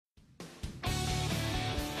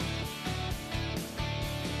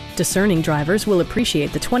Discerning drivers will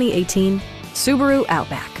appreciate the 2018 Subaru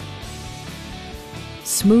Outback.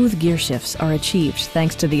 Smooth gear shifts are achieved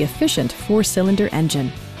thanks to the efficient 4-cylinder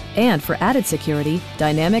engine. And for added security,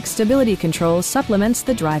 dynamic stability control supplements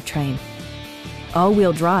the drivetrain.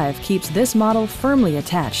 All-wheel drive keeps this model firmly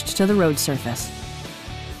attached to the road surface.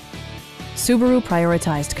 Subaru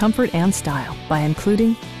prioritized comfort and style by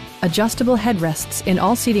including adjustable headrests in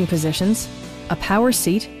all seating positions, a power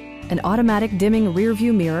seat, an automatic dimming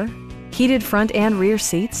rear-view mirror, heated front and rear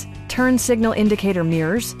seats, turn signal indicator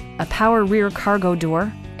mirrors, a power rear cargo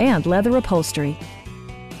door, and leather upholstery.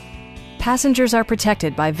 Passengers are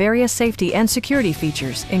protected by various safety and security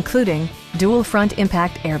features, including dual front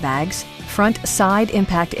impact airbags, front side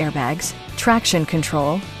impact airbags, traction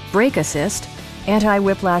control, brake assist,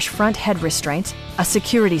 anti-whiplash front head restraints, a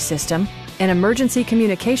security system, an emergency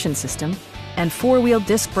communication system, and 4-wheel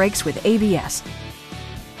disc brakes with ABS.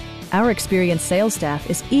 Our experienced sales staff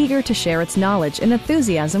is eager to share its knowledge and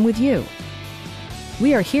enthusiasm with you.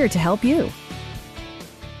 We are here to help you.